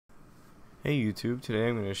Hey YouTube, today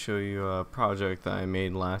I'm going to show you a project that I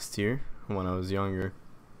made last year when I was younger.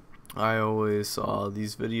 I always saw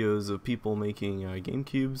these videos of people making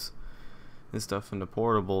GameCubes and stuff into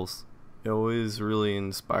portables. It always really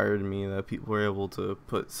inspired me that people were able to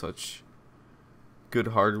put such good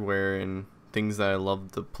hardware and things that I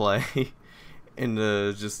loved to play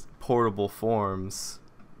into just portable forms.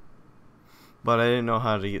 But I didn't know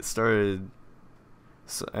how to get started.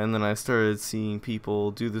 And then I started seeing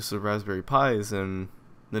people do this with Raspberry Pis, and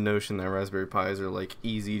the notion that Raspberry Pis are like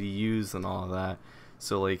easy to use and all of that.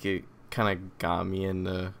 So like it kind of got me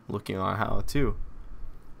into looking on how to.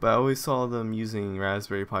 But I always saw them using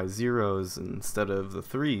Raspberry Pi Zeros instead of the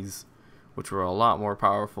 3s, which were a lot more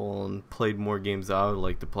powerful and played more games that I would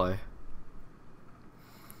like to play.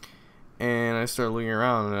 And I started looking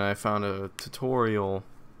around and I found a tutorial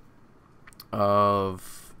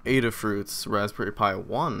of Adafruit's Raspberry Pi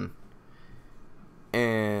 1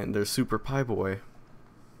 and their Super Pi Boy.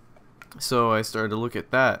 So I started to look at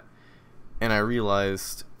that and I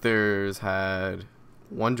realized there's had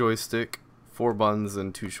one joystick, 4 buttons,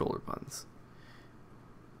 and 2 shoulder buttons.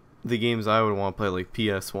 The games I would want to play, like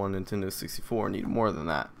PS1, Nintendo 64, need more than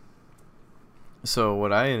that. So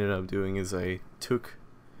what I ended up doing is I took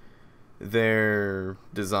their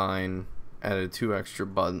design, added 2 extra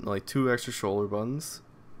shoulder buttons,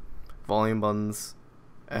 volume buttons,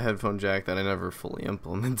 a headphone jack that I never fully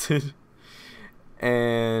implemented,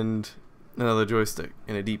 and another joystick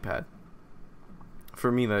and a D-pad.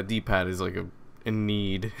 For me, that D-pad is like a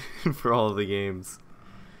need for all of the games.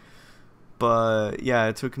 But yeah,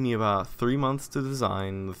 it took me about 3 months to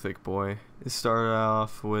design the THICC BOI. It started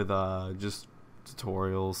off with just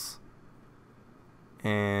tutorials,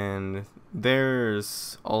 and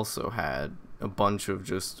theirs also had a bunch of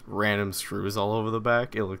just random screws all over the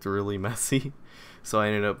back. It looked really messy, so I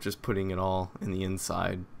ended up just putting it all in the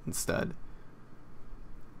inside instead.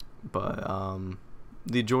 But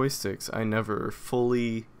the joysticks I never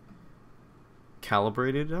fully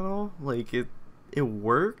calibrated at all. Like it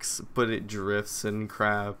works, but it drifts and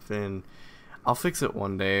crap, and I'll fix it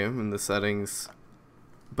one day in the settings.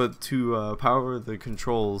 But to power the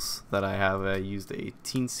controls that I have, I used a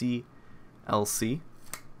Tency LC,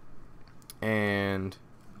 and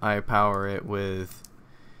I power it with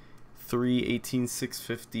 3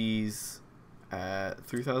 18650s at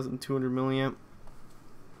 3200 milliamp,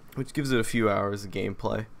 which gives it a few hours of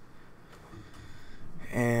gameplay.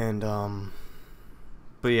 And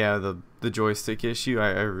but yeah, the joystick issue,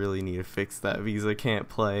 I really need to fix that because I can't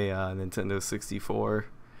play Nintendo 64.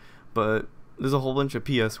 But there's a whole bunch of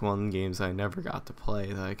PS1 games I never got to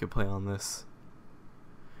play that I could play on this.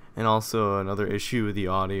 And also another issue with the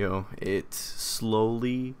audio, it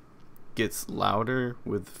slowly gets louder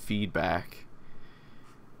with feedback,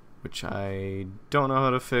 which I don't know how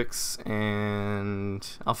to fix, and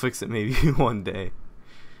I'll fix it maybe one day.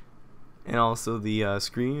 And also the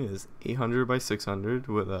screen is 800 by 600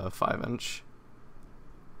 with a 5-inch.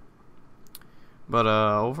 But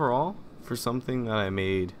overall, for something that I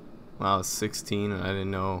made when I was 16 and I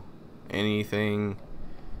didn't know anything,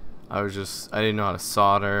 I didn't know how to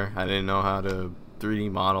solder, I didn't know how to 3D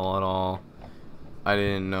model at all, I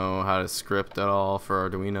didn't know how to script at all for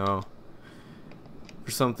Arduino.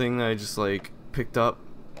 For something that I just like picked up,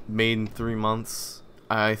 made in 3 months,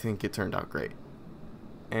 I think it turned out great.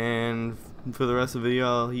 And for the rest of the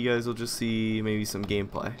video, you guys will just see maybe some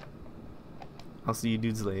gameplay. I'll see you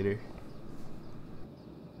dudes later.